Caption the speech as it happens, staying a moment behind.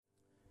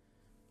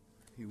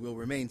You will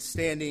remain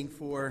standing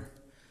for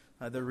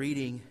the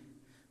reading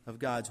of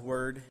God's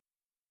Word.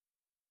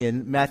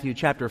 In Matthew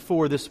chapter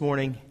 4 this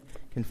morning,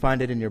 you can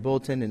find it in your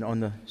bulletin and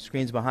on the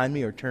screens behind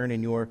me, or turn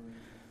in your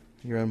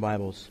own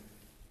Bibles.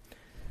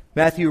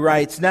 Matthew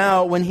writes,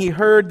 "Now when he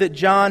heard that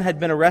John had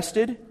been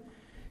arrested,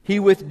 he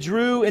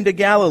withdrew into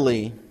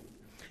Galilee.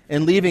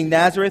 And leaving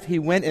Nazareth, he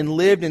went and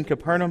lived in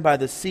Capernaum by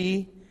the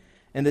sea,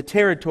 in the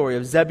territory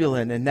of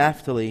Zebulun and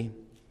Naphtali,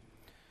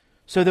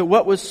 so that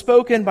what was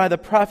spoken by the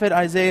prophet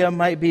Isaiah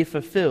might be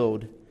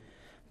fulfilled.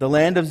 The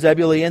land of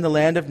Zebulun and the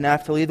land of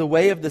Naphtali, the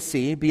way of the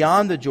sea,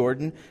 beyond the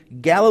Jordan,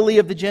 Galilee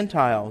of the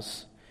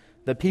Gentiles.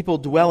 The people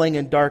dwelling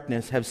in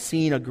darkness have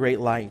seen a great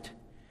light.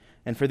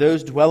 And for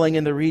those dwelling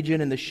in the region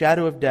in the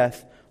shadow of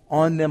death,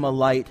 on them a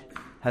light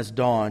has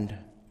dawned."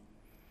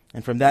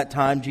 And from that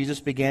time Jesus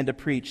began to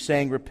preach,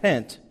 saying,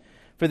 "Repent,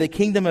 for the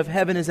kingdom of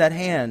heaven is at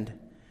hand."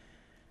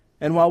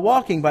 And while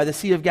walking by the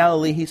Sea of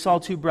Galilee, he saw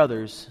two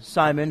brothers,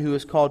 Simon, who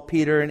is called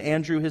Peter, and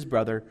Andrew his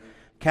brother,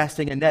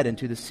 casting a net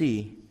into the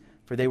sea,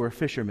 for they were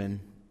fishermen.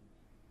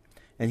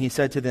 And he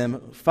said to them,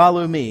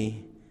 "Follow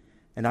me,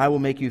 and I will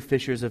make you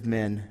fishers of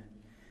men."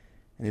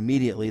 And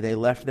immediately they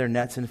left their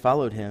nets and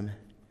followed him.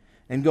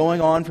 And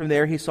going on from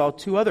there, he saw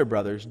two other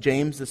brothers,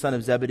 James the son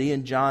of Zebedee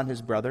and John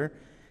his brother,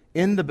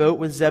 in the boat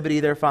with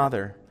Zebedee their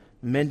father,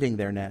 mending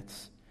their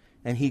nets.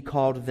 And he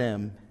called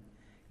them.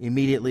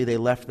 Immediately they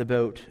left the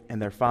boat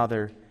and their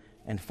father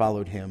and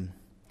followed him.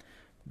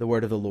 The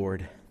word of the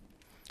Lord.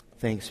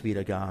 Thanks be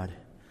to God.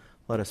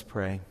 Let us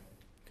pray.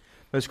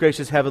 Most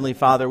gracious Heavenly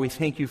Father, we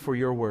thank you for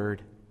your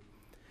word.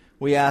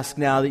 We ask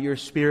now that your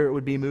Spirit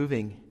would be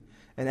moving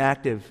and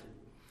active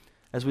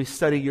as we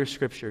study your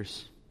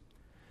scriptures.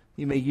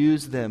 You may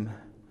use them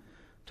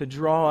to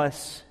draw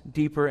us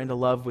deeper into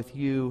love with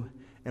you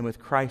and with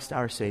Christ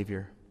our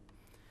Savior,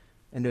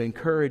 and to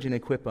encourage and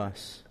equip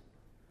us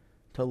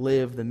to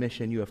live the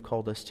mission you have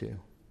called us to.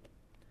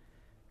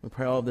 We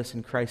pray all of this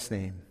in Christ's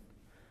name.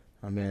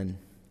 Amen.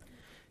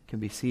 You can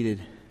be seated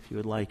if you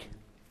would like.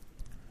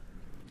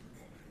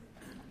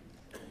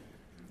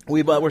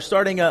 We're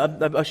starting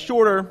a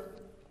shorter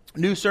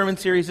new sermon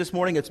series this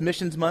morning. It's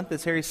Missions Month,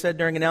 as Harry said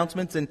during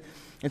announcements, and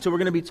so we're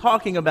going to be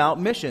talking about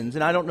missions.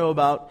 And I don't know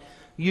about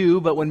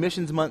you, but when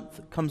Missions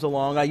Month comes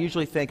along, I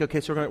usually think,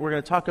 okay, so we're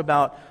going to talk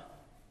about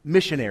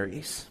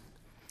missionaries.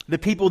 The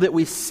people that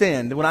we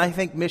send. When I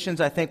think missions,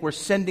 I think we're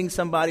sending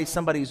somebody,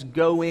 somebody's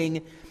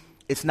going.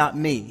 It's not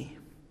me.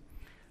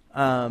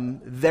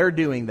 They're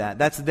doing that.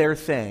 That's their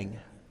thing.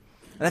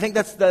 And I think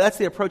that's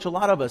the approach a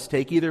lot of us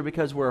take, either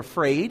because we're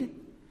afraid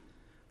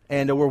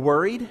and we're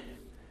worried.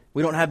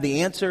 We don't have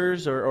the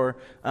answers, or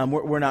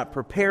we're not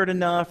prepared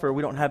enough, or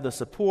we don't have the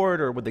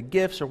support or with the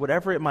gifts or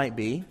whatever it might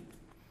be.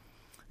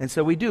 And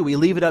so we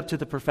leave it up to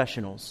the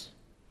professionals.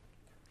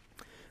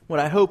 What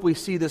I hope we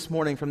see this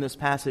morning from this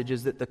passage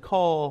is that the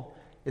call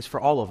is for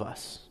all of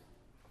us.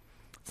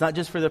 It's not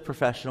just for the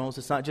professionals.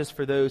 It's not just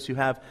for those who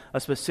have a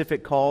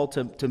specific call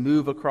to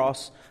move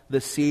across the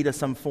sea to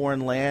some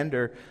foreign land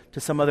or to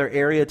some other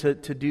area to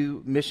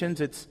do missions.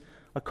 It's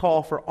a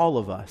call for all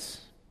of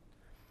us.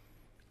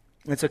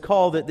 It's a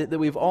call that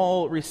we've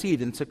all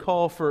received, and it's a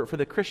call for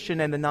the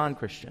Christian and the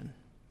non-Christian.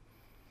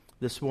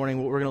 This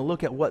morning, we're going to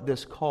look at what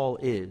this call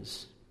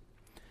is.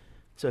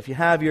 So if you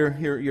have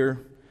your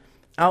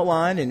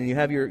outline and you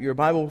have your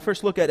Bible, we'll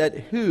first look at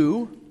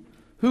who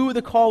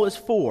the call is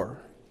for.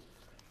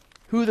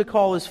 Who the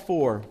call is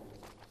for.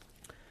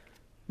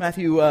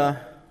 Matthew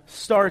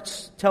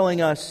starts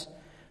telling us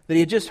that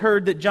he had just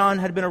heard that John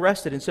had been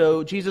arrested, and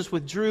so Jesus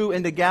withdrew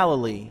into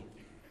Galilee.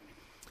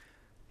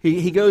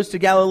 He goes to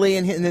Galilee,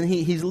 and then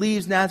he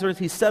leaves Nazareth.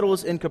 He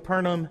settles in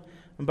Capernaum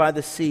by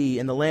the sea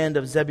in the land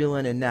of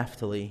Zebulun and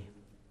Naphtali,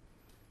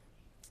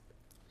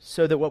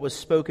 so that what was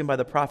spoken by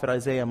the prophet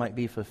Isaiah might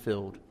be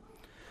fulfilled.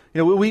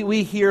 You know,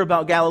 we hear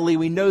about Galilee.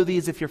 We know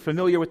these if you're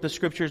familiar with the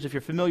Scriptures, if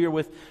you're familiar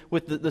with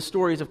the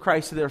stories of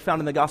Christ that are found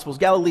in the Gospels.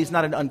 Galilee is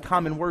not an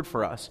uncommon word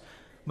for us.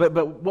 But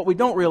what we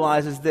don't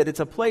realize is that it's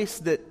a place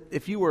that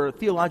if you were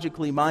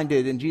theologically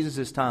minded in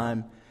Jesus'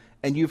 time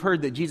and you've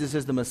heard that Jesus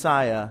is the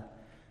Messiah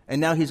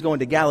and now he's going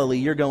to Galilee,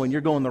 you're going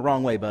the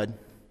wrong way, bud.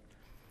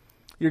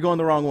 You're going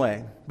the wrong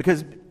way.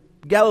 Because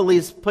Galilee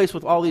is a place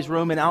with all these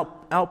Roman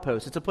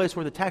outposts. It's a place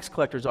where the tax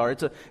collectors are.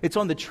 It's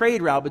on the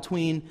trade route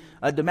between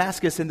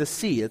Damascus and the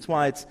sea. That's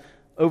why it's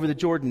over the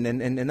Jordan,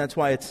 and that's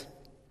why it's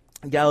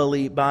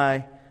Galilee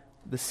by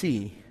the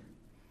sea.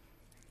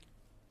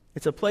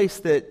 It's a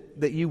place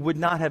that you would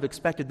not have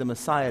expected the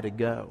Messiah to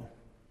go.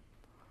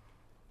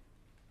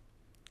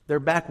 They're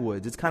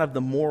backwoods. It's kind of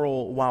the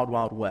moral wild,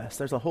 wild west.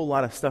 There's a whole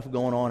lot of stuff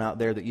going on out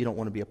there that you don't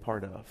want to be a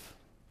part of.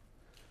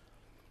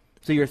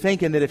 So you're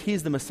thinking that if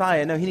he's the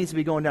Messiah, no, he needs to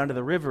be going down to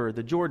the river,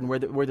 the Jordan,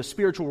 where the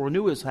spiritual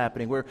renewal is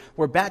happening,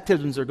 where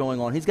baptisms are going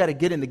on. He's got to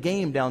get in the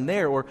game down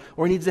there, or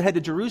he needs to head to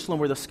Jerusalem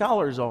where the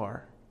scholars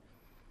are,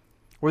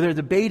 where they're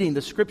debating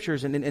the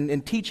Scriptures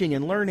and teaching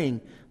and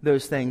learning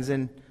those things.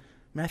 And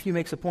Matthew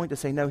makes a point to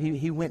say, no,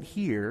 he went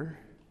here,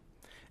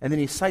 and then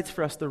he cites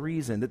for us the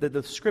reason, that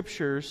the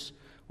Scriptures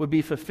would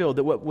be fulfilled,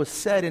 that what was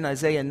said in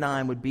Isaiah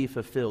 9 would be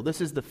fulfilled.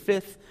 This is the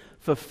 5th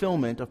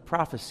fulfillment of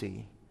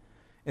prophecy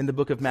in the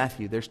book of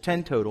Matthew. There's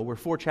 10 total. We're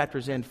 4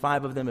 chapters in.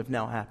 5 of them have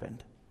now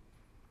happened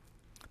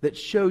that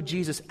show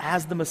Jesus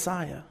as the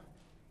Messiah.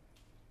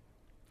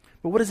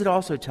 But what does it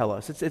also tell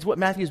us? It's what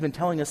Matthew's been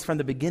telling us from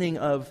the beginning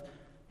of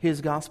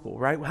his gospel,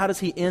 right? How does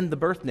he end the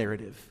birth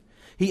narrative?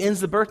 He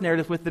ends the birth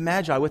narrative with the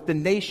Magi, with the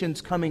nations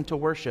coming to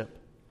worship.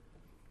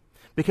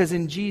 Because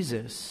in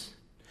Jesus,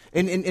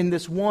 in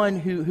this one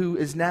who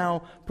is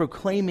now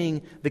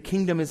proclaiming the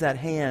kingdom is at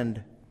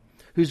hand,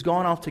 who's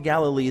gone off to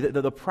Galilee,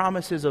 the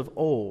promises of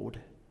old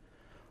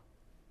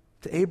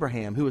to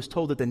Abraham, who was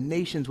told that the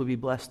nations would be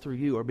blessed through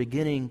you, are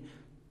beginning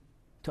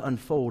to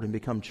unfold and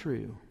become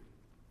true.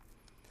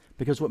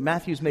 Because what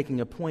Matthew's making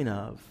a point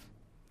of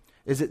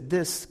is that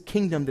this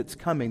kingdom that's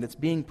coming, that's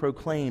being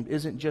proclaimed,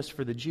 isn't just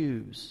for the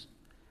Jews.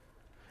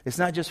 It's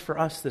not just for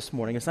us this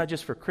morning. It's not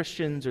just for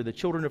Christians or the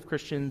children of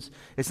Christians.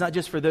 It's not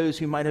just for those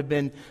who might have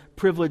been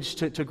privileged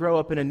to grow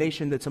up in a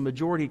nation that's a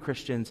majority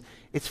Christians.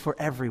 It's for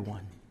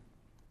everyone.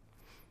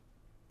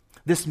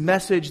 This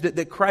message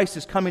that Christ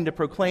is coming to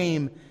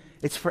proclaim,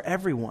 it's for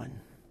everyone.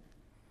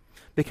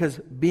 Because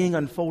being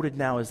unfolded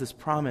now is this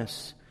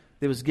promise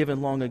that was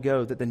given long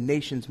ago that the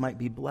nations might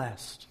be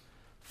blessed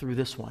through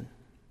this one.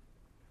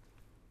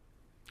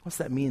 What's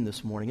that mean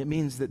this morning? It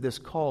means that this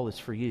call is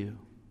for you.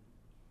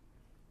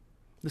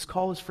 This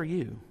call is for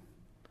you.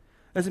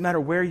 It doesn't matter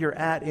where you're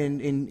at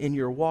in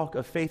your walk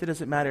of faith. It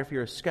doesn't matter if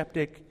you're a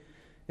skeptic,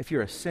 if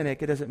you're a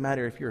cynic. It doesn't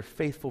matter if you're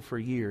faithful for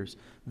years.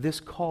 This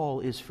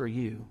call is for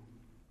you.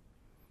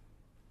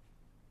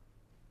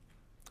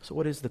 So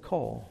what is the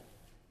call?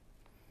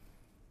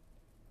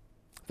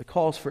 The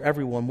call's for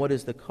everyone. What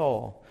is the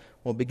call?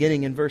 Well,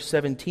 beginning in verse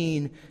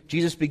 17,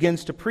 Jesus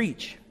begins to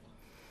preach,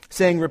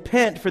 saying,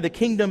 "Repent, for the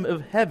kingdom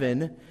of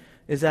heaven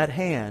is at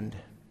hand."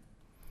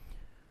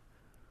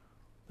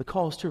 The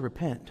call is to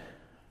repent.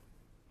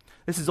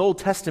 This is Old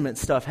Testament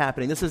stuff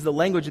happening. This is the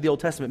language of the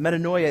Old Testament.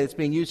 Metanoia that's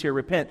being used here.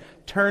 Repent.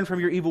 Turn from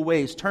your evil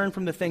ways. Turn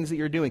from the things that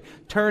you're doing.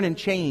 Turn and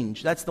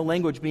change. That's the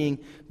language being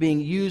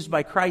used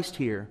by Christ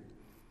here.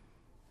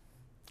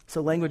 It's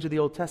the language of the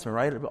Old Testament,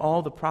 right?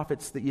 All the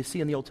prophets that you see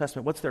in the Old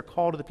Testament, what's their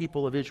call to the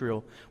people of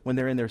Israel when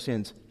they're in their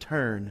sins?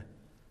 Turn.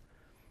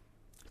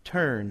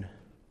 Turn.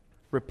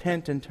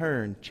 Repent and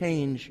turn.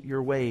 Change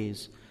your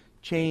ways.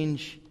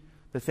 Change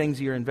the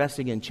things you're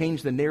investing in.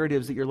 Change the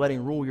narratives that you're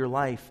letting rule your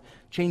life.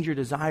 Change your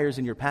desires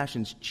and your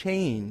passions.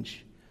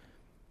 Change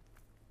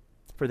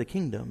for the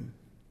kingdom.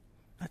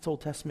 That's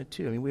Old Testament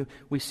too. I mean,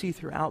 we see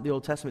throughout the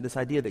Old Testament this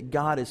idea that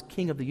God is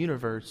king of the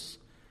universe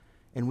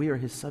and we are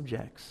his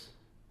subjects.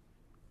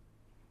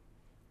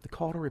 The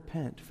call to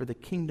repent, for the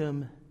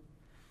kingdom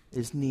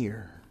is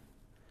near.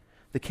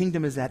 The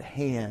kingdom is at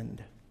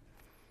hand.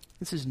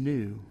 This is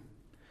new.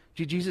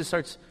 Jesus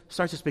starts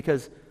this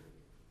because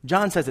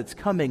John says it's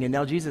coming, and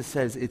now Jesus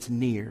says it's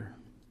near.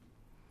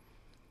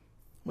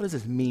 What does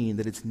this mean,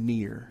 that it's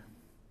near?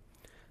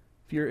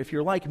 If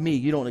you're like me,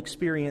 you don't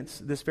experience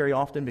this very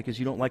often because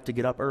you don't like to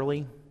get up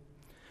early.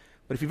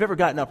 But if you've ever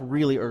gotten up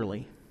really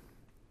early,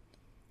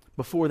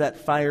 before that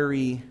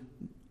fiery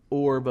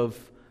orb of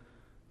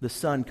the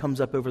sun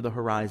comes up over the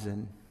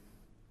horizon,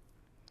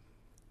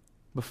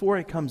 before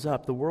it comes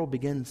up, the world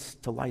begins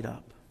to light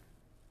up.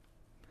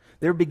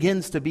 There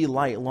begins to be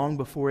light long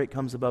before it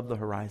comes above the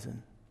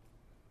horizon.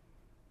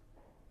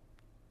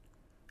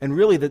 And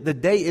really, the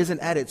day isn't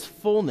at its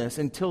fullness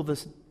until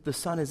the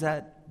sun is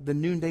at the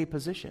noonday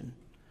position,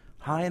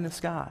 high in the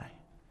sky.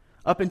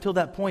 Up until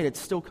that point, it's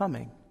still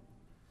coming.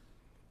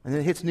 And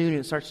then it hits noon and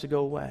it starts to go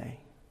away.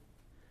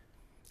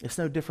 It's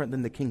no different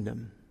than the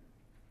kingdom.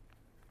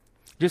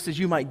 Just as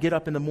you might get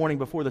up in the morning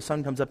before the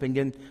sun comes up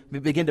and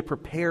begin to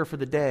prepare for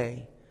the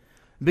day,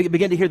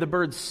 begin to hear the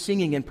birds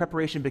singing in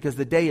preparation because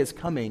the day is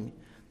coming,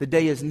 the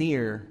day is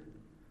near.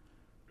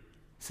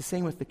 It's the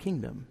same with the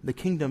kingdom. The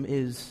kingdom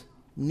is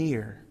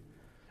near.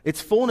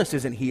 Its fullness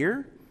isn't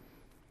here.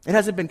 It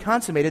hasn't been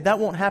consummated. That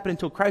won't happen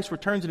until Christ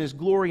returns in his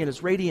glory and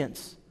his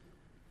radiance.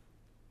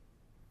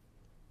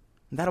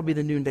 And that'll be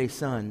the noonday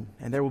sun,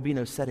 and there will be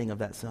no setting of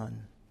that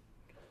sun.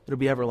 It'll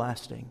be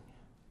everlasting.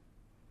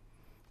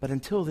 But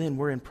until then,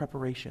 we're in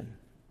preparation.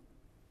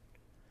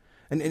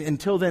 And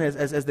until then,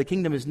 as the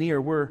kingdom is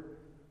near, we're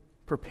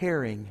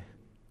preparing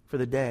for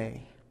the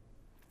day.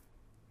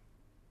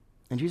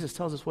 And Jesus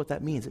tells us what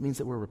that means. It means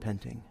that we're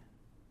repenting.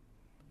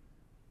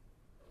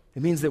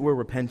 It means that we're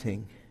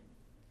repenting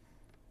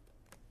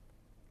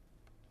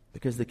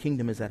because the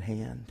kingdom is at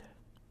hand,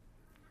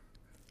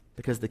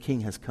 because the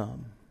king has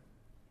come.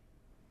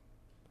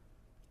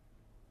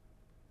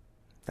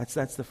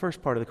 That's the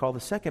first part of the call. The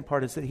second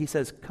part is that he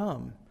says,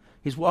 come.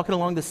 He's walking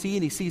along the sea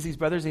and he sees these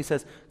brothers and he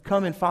says,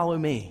 come and follow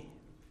me.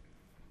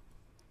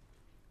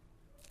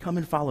 Come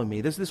and follow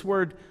me. This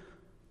word,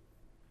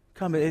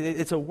 come,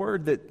 it's a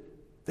word that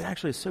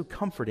actually is so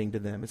comforting to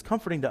them. It's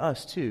comforting to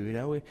us too. You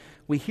know,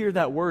 we hear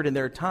that word and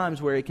there are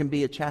times where it can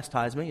be a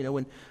chastisement. You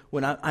know,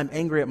 when I'm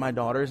angry at my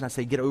daughters and I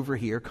say, get over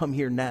here, come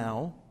here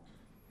now.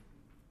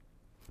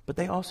 But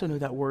they also know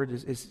that word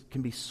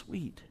can be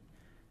sweet.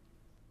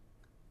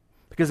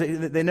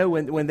 Because they know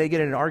when they get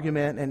in an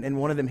argument and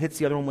one of them hits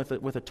the other one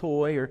with a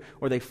toy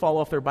or they fall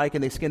off their bike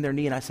and they skin their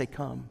knee and I say,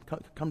 come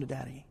to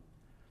Daddy.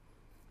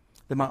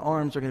 That my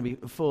arms are going to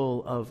be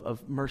full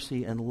of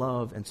mercy and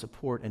love and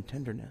support and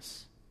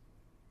tenderness.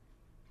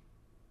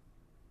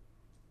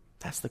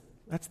 That's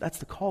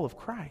the call of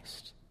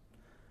Christ.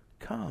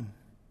 Come.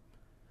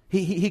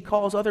 He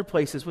calls other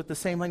places with the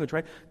same language,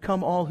 right?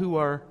 Come all who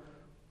are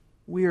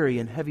weary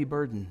and heavy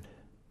burdened,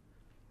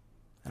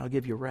 and I'll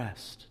give you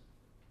rest.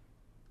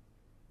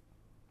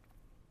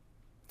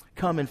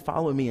 Come and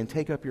follow me and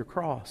take up your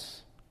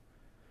cross.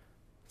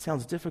 It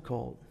sounds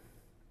difficult,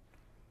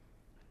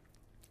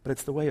 but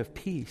it's the way of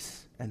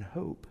peace and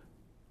hope.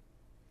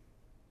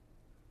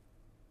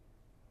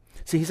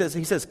 See, he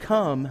says,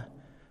 come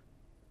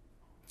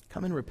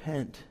and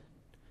repent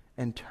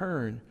and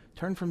turn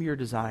from your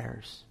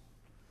desires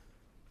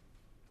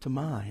to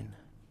mine.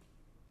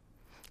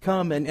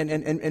 Come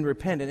and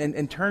repent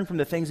and turn from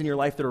the things in your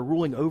life that are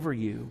ruling over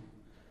you.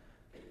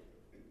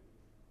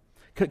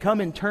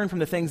 Come and turn from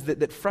the things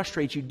that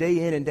frustrate you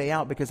day in and day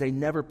out because they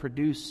never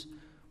produce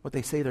what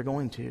they say they're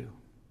going to.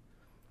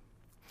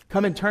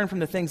 Come and turn from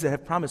the things that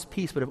have promised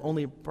peace but have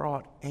only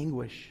brought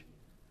anguish.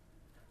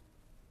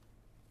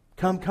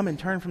 Come and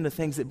turn from the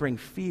things that bring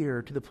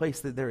fear to the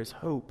place that there is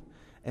hope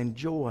and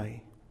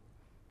joy.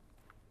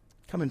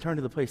 Come and turn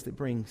to the place that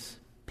brings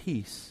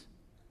peace.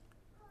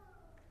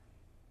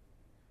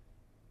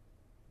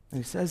 And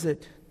he says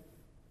it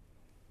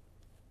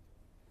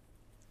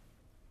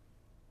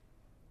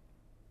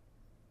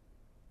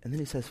and then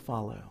he says,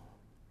 follow.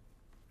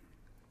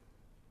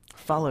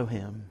 Follow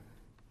him.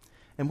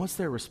 And what's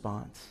their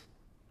response?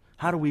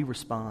 How do we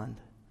respond?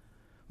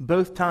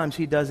 Both times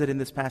he does it in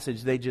this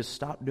passage, they just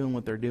stop doing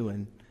what they're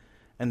doing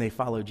and they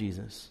follow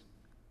Jesus.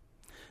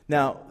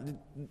 Now,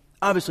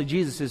 obviously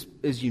Jesus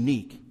is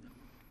unique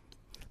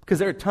because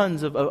there are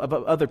tons of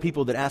other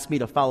people that ask me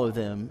to follow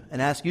them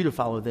and ask you to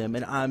follow them,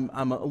 and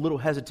I'm a little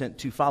hesitant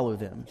to follow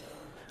them.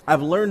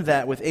 I've learned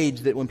that with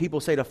age, that when people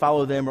say to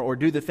follow them or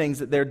do the things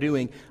that they're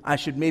doing, I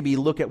should maybe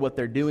look at what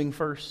they're doing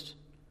first.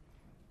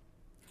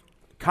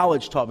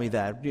 College taught me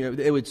that. You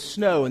know, it would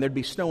snow and there'd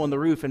be snow on the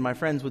roof, and my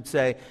friends would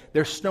say,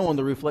 "There's snow on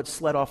the roof, let's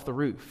sled off the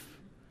roof."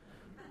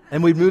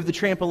 And we'd move the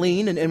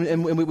trampoline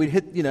and we'd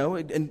hit,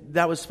 and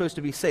that was supposed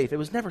to be safe. It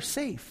was never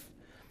safe,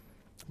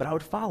 but I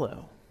would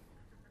follow.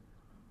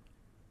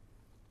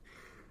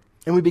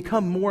 And we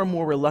become more and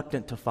more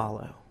reluctant to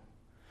follow.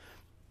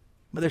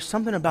 But there's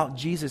something about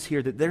Jesus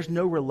here that there's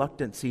no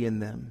reluctancy in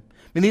them.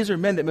 I mean, these are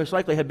men that most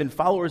likely have been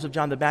followers of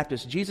John the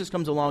Baptist. Jesus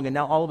comes along and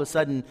now all of a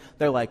sudden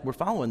they're like, we're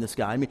following this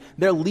guy. I mean,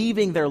 they're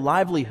leaving their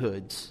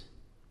livelihoods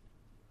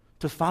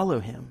to follow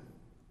him.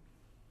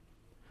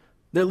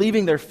 They're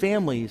leaving their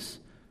families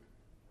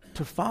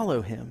to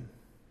follow him.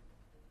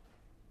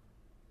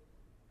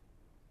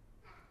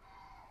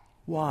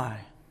 Why?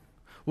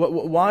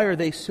 Why are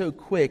they so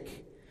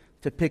quick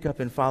to pick up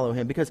and follow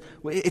him? Because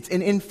it's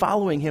in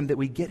following him that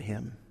we get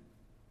him.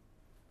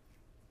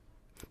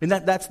 And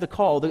that's the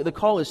call. The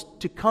call is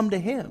to come to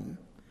him.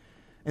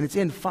 And it's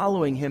in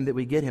following him that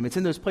we get him. It's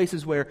in those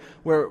places where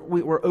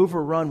we're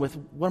overrun with,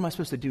 what am I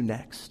supposed to do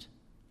next?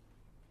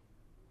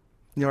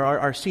 You know,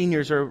 our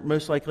seniors are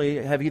most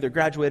likely have either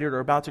graduated or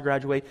about to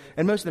graduate,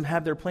 and most of them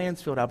have their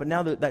plans filled out. But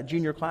now that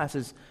junior class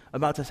is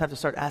about to have to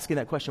start asking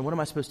that question, what am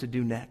I supposed to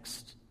do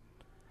next?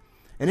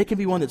 And it can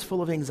be one that's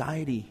full of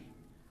anxiety.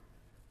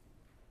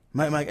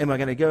 Am I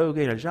going to go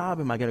get a job?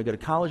 Am I going to go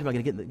to college? Am I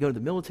going to go to the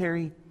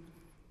military?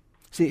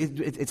 See,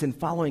 it's in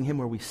following him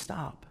where we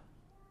stop.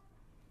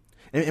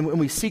 And when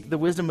we seek the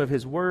wisdom of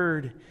his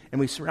word,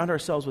 and we surround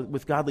ourselves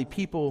with godly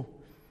people,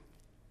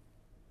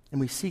 and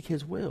we seek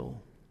his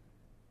will,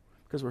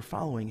 because we're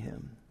following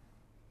him.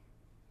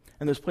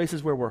 And those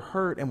places where we're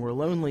hurt and we're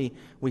lonely,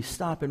 we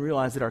stop and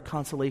realize that our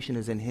consolation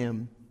is in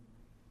him.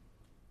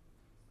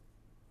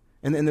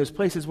 And in those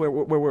places where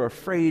we're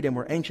afraid and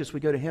we're anxious, we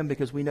go to him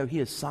because we know he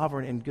is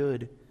sovereign and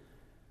good.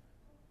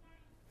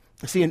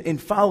 See, in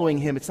following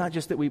him, it's not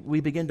just that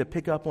we begin to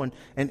pick up on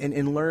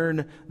and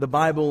learn the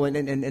Bible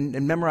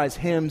and memorize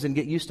hymns and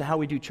get used to how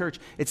we do church.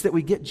 It's that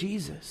we get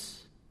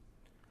Jesus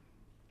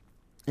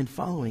in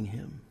following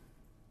him.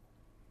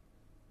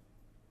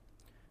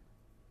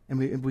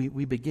 And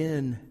we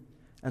begin,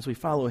 as we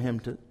follow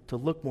him, to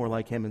look more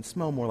like him and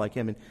smell more like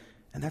him.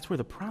 And that's where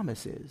the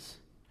promise is.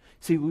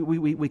 See,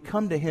 we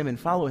come to him and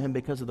follow him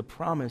because of the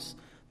promise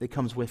that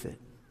comes with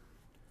it.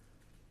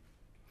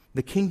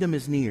 The kingdom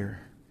is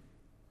near.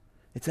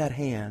 It's at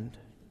hand.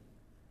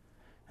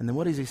 And then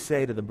what does he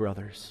say to the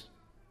brothers?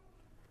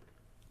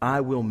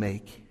 I will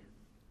make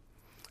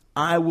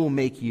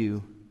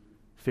you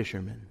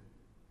fishermen.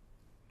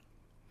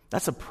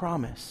 That's a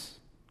promise.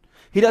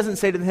 He doesn't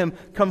say to them,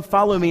 come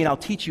follow me and I'll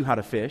teach you how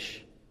to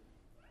fish.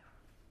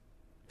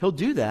 He'll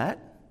do that.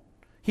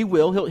 He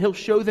will. He'll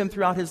show them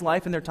throughout his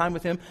life and their time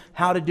with him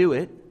how to do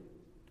it.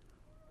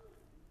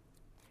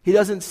 He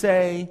doesn't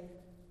say,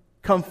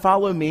 come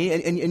follow me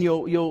and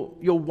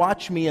you'll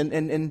watch me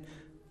and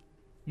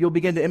you'll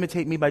begin to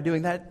imitate me by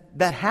doing that.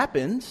 That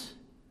happens.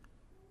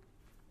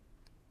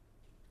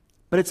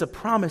 But it's a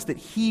promise that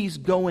he's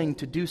going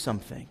to do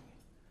something.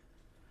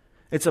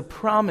 It's a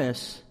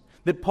promise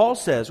that Paul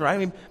says, right? I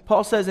mean,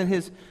 Paul says in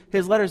his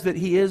letters that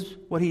he is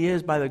what he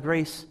is by the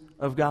grace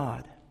of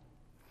God.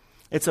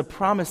 It's a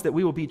promise that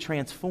we will be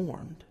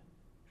transformed.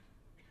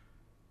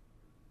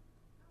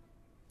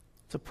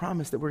 It's a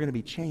promise that we're going to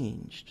be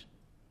changed.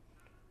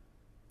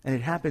 And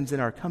it happens in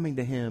our coming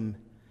to him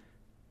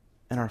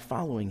and our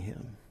following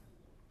him.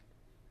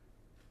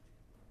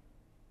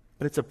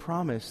 But it's a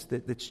promise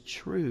that's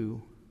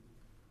true.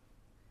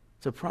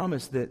 It's a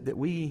promise that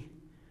we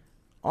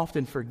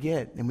often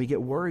forget and we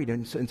get worried.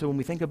 And so when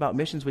we think about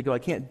missions, we go, I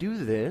can't do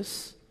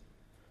this.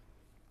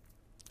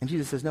 And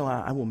Jesus says, no,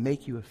 I will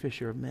make you a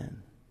fisher of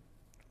men.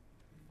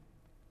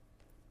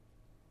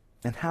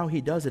 And how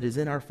he does it is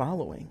in our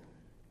following.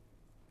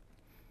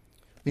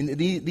 I mean,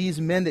 these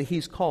men that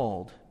he's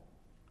called,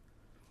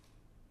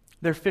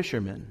 they're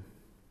fishermen.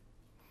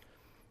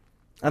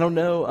 I don't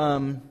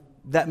know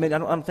that many. I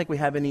don't think we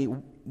have any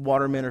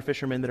watermen or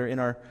fishermen that are in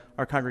our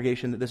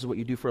congregation that this is what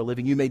you do for a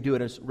living. You may do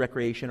it as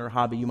recreation or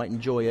hobby. You might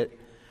enjoy it,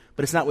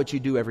 but it's not what you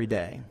do every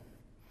day.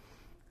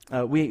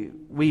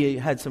 We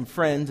had some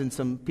friends and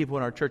some people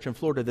in our church in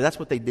Florida that's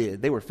what they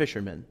did. They were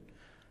fishermen,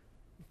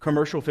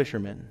 commercial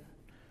fishermen.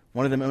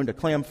 One of them owned a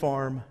clam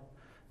farm,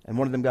 and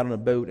one of them got on a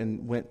boat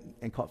and went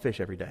and caught fish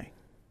every day.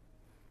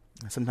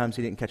 Sometimes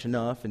he didn't catch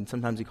enough, and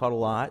sometimes he caught a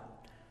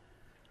lot.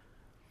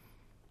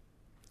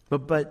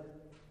 But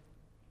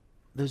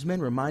those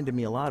men reminded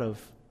me a lot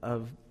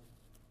of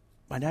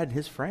my dad and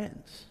his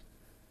friends.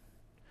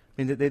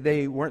 I mean,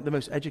 they weren't the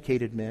most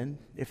educated men,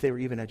 if they were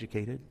even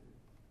educated.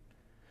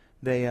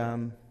 They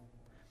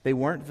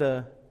weren't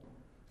the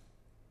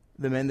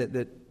men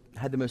that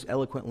had the most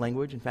eloquent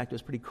language. In fact, it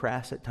was pretty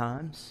crass at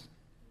times,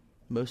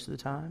 most of the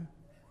time.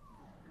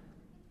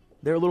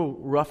 They're a little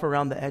rough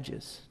around the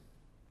edges.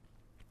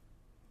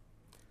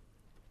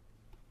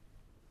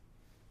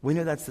 We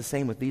know that's the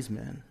same with these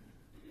men.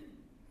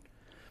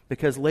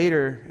 Because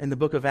later in the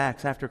book of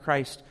Acts, after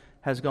Christ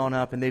has gone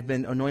up and they've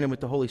been anointed with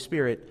the Holy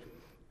Spirit,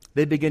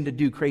 they begin to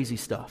do crazy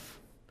stuff.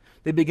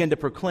 They begin to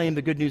proclaim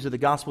the good news of the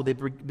gospel. They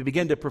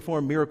begin to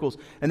perform miracles,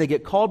 and they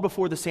get called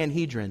before the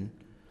Sanhedrin.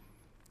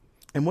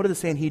 And what do the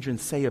Sanhedrin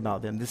say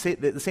about them? The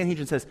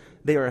Sanhedrin says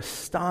they are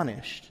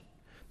astonished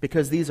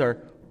because these are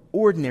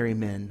ordinary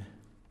men,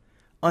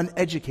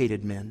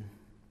 uneducated men.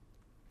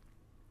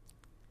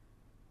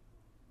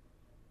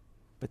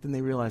 But then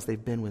they realize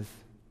they've been with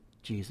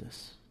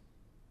Jesus.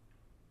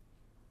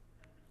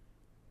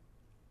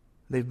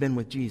 They've been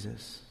with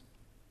Jesus.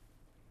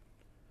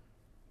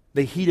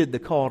 They heeded the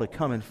call to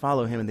come and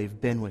follow him, and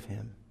they've been with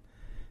him.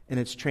 And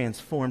it's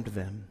transformed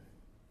them.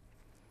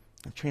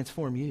 It'll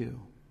transform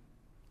you.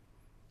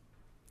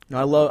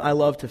 I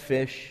love to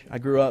fish. I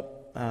grew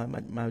up,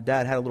 my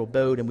dad had a little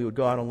boat, and we would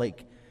go out on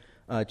Lake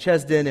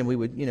Chesden, and we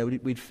would,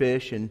 we'd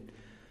fish, and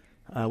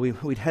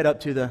we'd head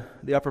up to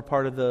the upper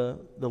part of the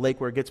lake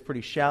where it gets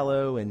pretty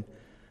shallow, and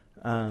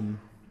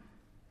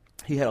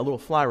he had a little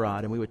fly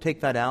rod, and we would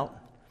take that out,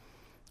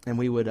 and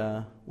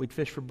we'd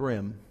fish for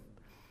brim.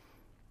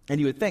 And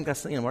you would think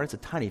that's it's a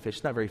tiny fish,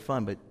 it's not very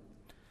fun, but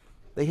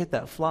they hit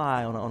that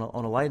fly on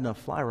a light enough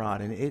fly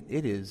rod, and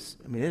it is.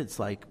 I mean, it's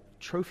like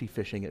trophy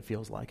fishing. It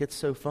feels like it's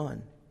so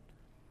fun,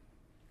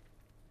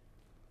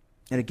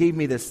 and it gave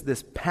me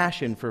this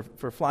passion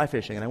for fly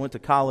fishing. And I went to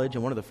college,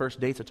 and one of the first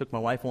dates I took my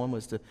wife on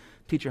was to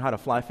teach her how to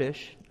fly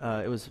fish.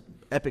 It was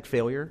epic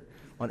failure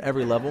on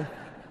every level.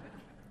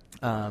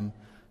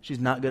 She's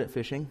not good at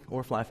fishing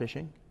or fly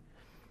fishing.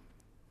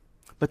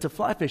 But to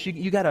fly fish,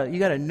 you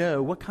gotta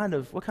know what kind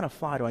of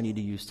fly do I need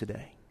to use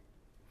today.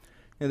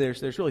 And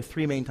there's really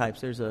three main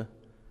types. There's a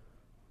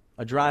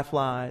dry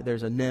fly,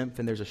 there's a nymph,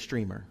 and there's a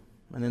streamer.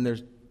 And then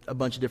there's a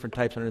bunch of different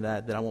types under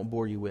that I won't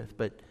bore you with.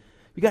 But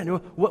you gotta know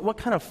what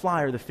kind of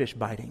fly are the fish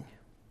biting.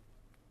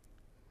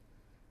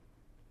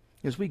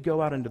 As we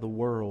go out into the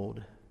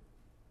world,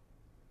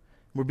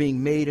 we're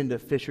being made into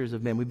fishers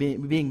of men. We're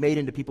being made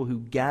into people who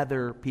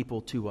gather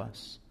people to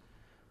us.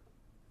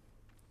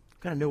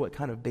 We've got to know what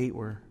kind of bait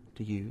we're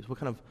to use, what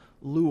kind of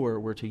lure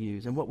we're to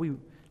use. And what we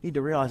need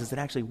to realize is that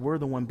actually we're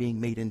the one being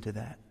made into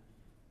that.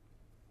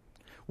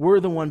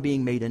 We're the one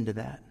being made into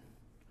that.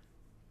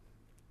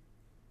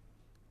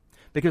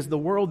 Because the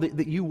world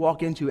that you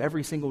walk into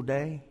every single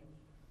day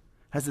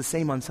has the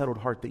same unsettled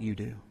heart that you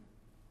do.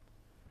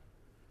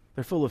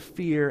 They're full of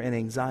fear and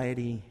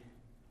anxiety.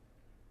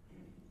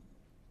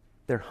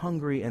 They're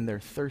hungry and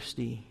they're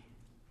thirsty.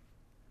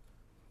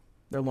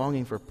 They're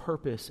longing for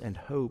purpose and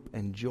hope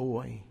and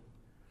joy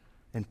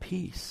and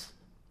peace.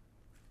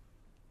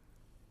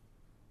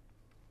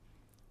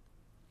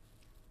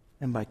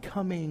 And by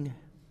coming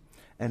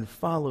and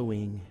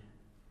following,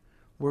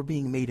 we're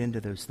being made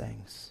into those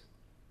things.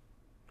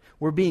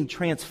 We're being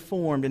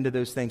transformed into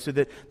those things so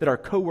that our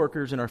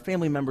coworkers and our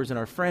family members and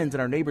our friends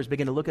and our neighbors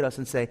begin to look at us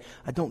and say,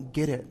 I don't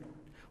get it.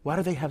 Why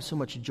do they have so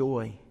much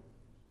joy?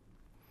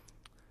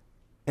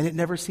 And it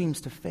never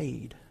seems to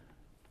fade.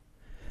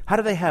 How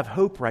do they have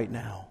hope right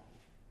now?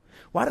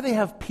 Why do they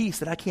have peace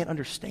that I can't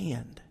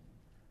understand?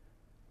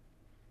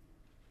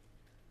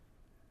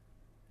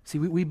 See,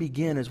 we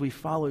begin as we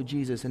follow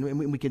Jesus, and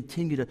we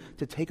continue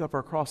to take up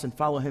our cross and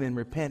follow him and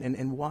repent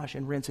and wash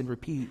and rinse and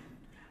repeat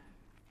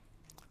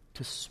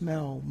to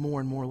smell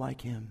more and more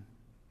like him.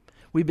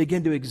 We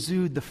begin to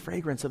exude the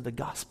fragrance of the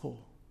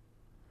gospel,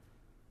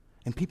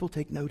 and people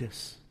take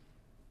notice,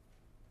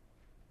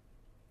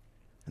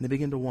 and they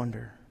begin to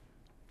wonder.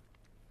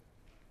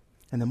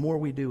 And the more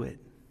we do it,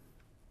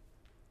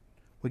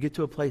 we get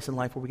to a place in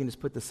life where we can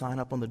just put the sign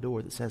up on the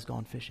door that says,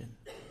 "Gone fishing."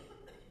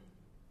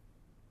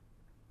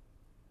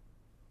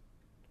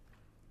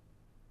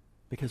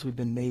 Because we've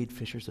been made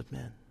fishers of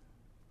men.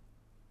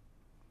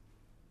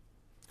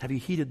 Have you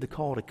heeded the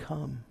call to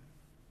come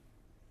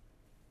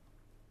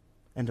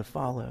and to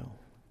follow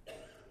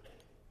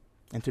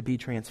and to be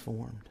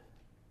transformed?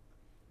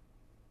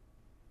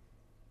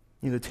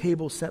 You know, the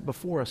table set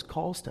before us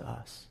calls to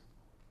us.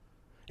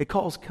 It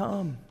calls,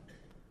 come.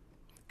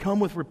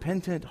 Come with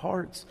repentant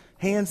hearts,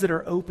 hands that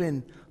are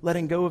open,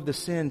 letting go of the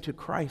sin to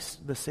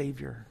Christ the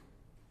Savior,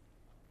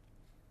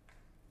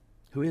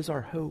 who is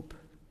our hope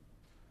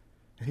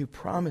and who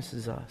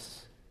promises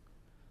us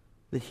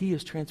that he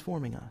is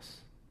transforming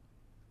us,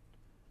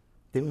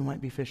 that we might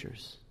be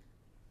fishers.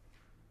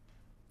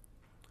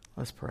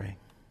 Let's pray.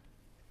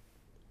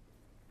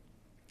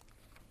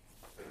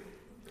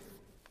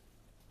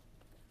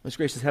 Most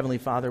gracious Heavenly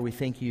Father, we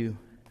thank you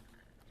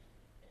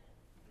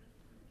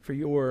for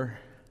your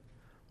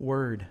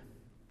word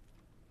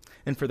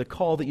and for the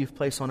call that you've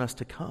placed on us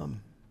to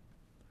come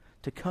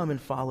and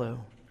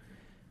follow,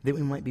 that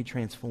we might be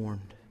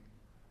transformed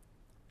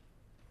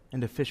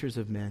into fishers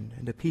of men,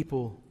 into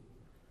people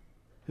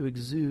who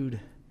exude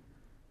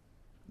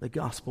the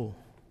gospel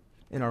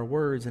in our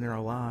words and in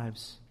our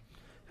lives,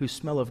 who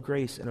smell of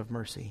grace and of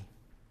mercy,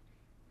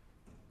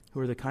 who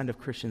are the kind of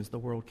Christians the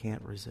world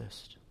can't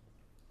resist.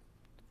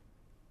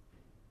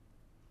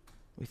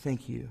 We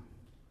thank you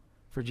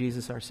for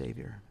Jesus our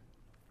Savior,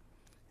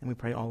 and we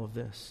pray all of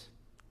this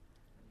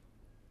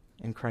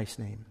in Christ's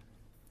name.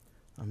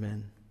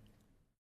 Amen.